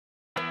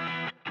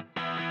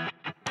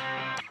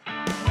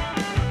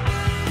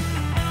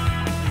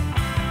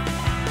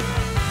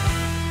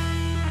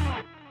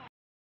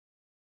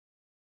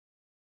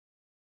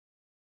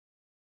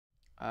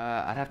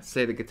I'd have to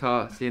say the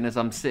guitar, seeing as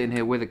I'm sitting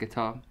here with a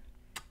guitar.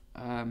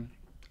 I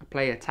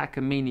play a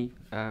Takamine,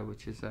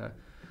 which is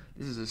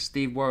this is a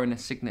Steve Wariner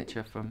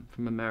signature from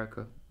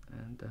America,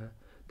 and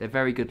they're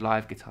very good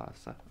live guitars.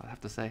 So I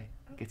have to say,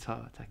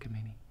 guitar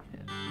Takamine.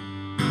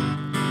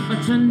 Yeah.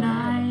 But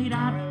tonight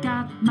I've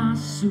got my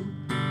suit,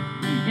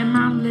 and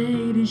my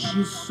lady,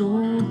 she's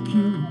so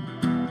cute,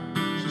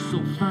 she's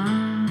so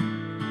fine.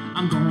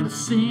 I'm gonna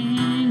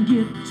sing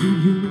it to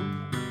you.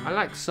 I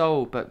like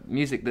soul, but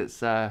music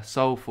that's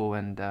soulful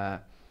and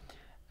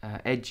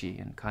edgy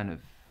and kind of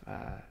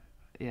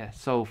yeah,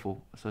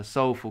 soulful. So a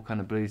soulful kind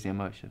of bluesy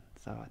emotion.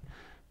 So I'd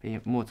be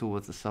more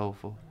towards the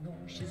soulful.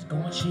 She's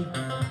going cheap.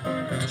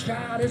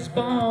 Child is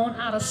born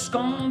out of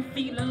scorn,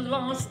 feeling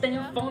lost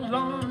and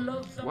forlorn.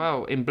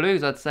 Well, in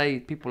blues, I'd say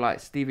people like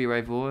Stevie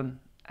Ray Vaughan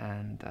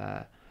and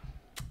a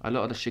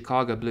lot of the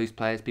Chicago blues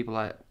players, people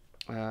like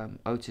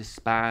Otis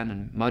Spann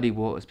and Muddy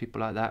Waters,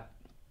 people like that.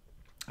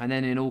 And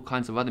then in all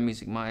kinds of other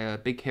music, my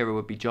big hero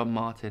would be John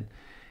Martin.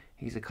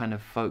 He's a kind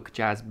of folk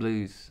jazz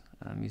blues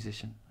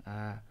musician.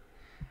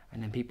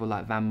 And then people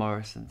like Van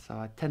Morrison. So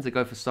I tend to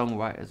go for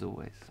songwriters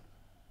always.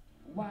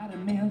 Why the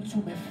men to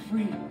be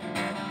free?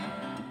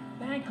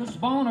 Bankers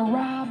born to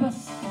rob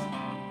us,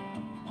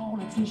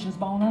 politicians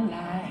born to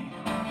lie.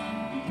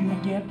 You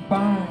get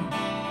burned,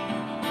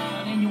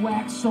 and then you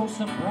act so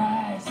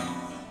surprised.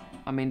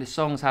 I mean, the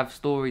songs have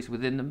stories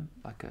within them,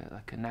 like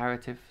a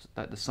narrative.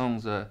 Like the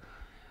songs are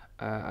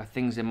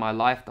things in my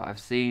life that I've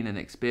seen and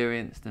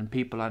experienced, and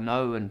people I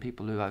know and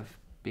people who I've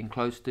been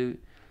close to,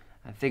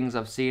 and things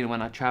I've seen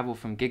when I travel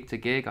from gig to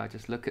gig. I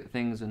just look at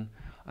things and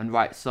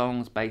write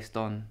songs based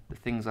on the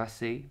things I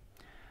see.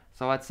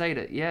 So I'd say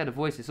that, yeah, the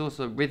voice is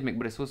also rhythmic,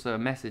 but it's also a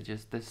message.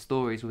 There's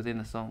stories within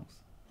the songs.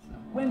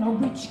 When the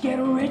rich get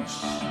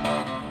rich,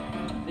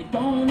 they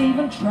don't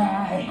even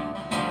try.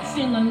 It's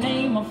in the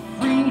name of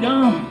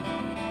freedom,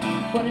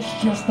 but it's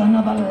just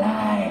another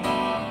lie.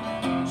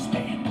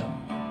 Stand up.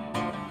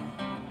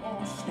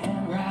 Oh,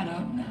 stand right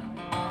up now.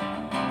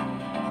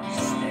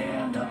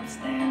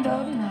 Stand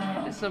up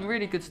now. There's some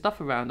really good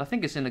stuff around. I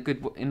think it's in a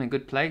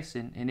good place.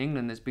 In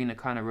England, there's been a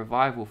kind of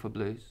revival for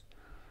blues,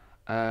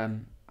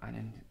 and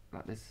in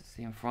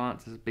in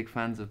France, there's big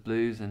fans of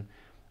blues. And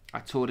I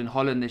toured in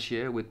Holland this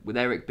year with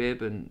Eric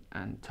Bibb and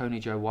Tony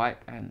Joe White,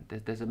 and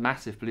there's a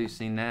massive blues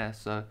scene there.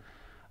 So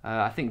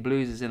I think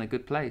blues is in a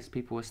good place.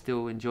 People are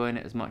still enjoying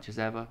it as much as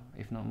ever,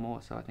 if not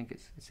more. So I think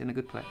it's in a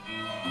good place.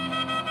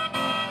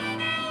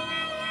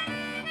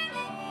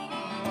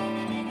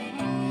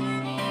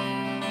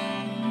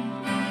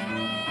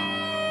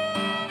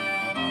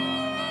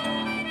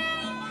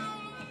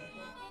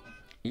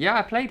 Yeah,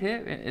 I played here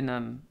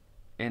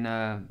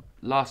in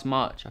last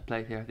March. I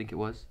played here, I think it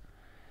was,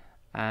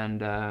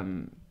 and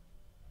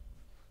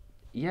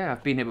yeah,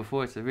 I've been here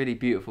before. It's a really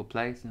beautiful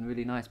place and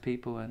really nice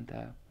people, and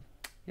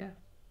yeah,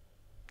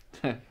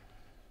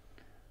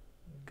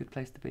 good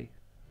place to be.